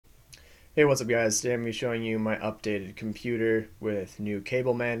Hey, what's up guys? Today I'm going to be showing you my updated computer with new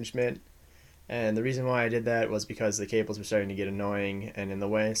cable management. And the reason why I did that was because the cables were starting to get annoying and in the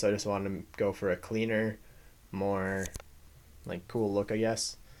way, so I just wanted to go for a cleaner, more like cool look, I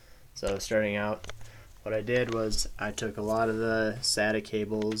guess. So starting out, what I did was I took a lot of the SATA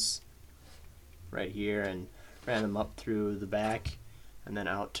cables right here and ran them up through the back and then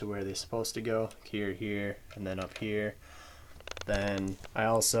out to where they're supposed to go, here, and then up here. Then I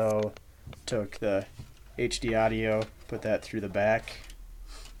also took the HD audio, put that through the back.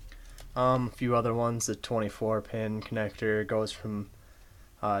 A few other ones, the 24 pin connector goes from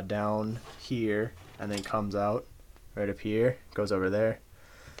down here and then comes out right up here, goes over there.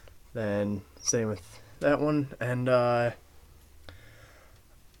 Then same with that one, and let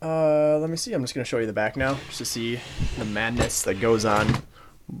me see, I'm just going to show you the back now just to see the madness that goes on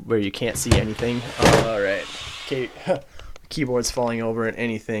where you can't see anything. Alright, okay. Keyboard's falling over and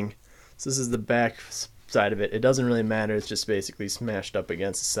anything. So this is the back side of it. It doesn't really matter, it's just basically smashed up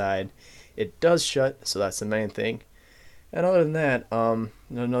against the side. It does shut, so that's the main thing. And other than that,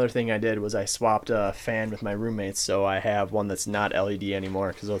 another thing I did was I swapped a fan with my roommates, so I have one that's not LED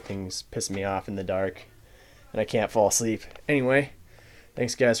anymore because those things piss me off in the dark and I can't fall asleep. Anyway,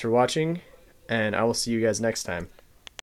 thanks guys for watching, and I will see you guys next time.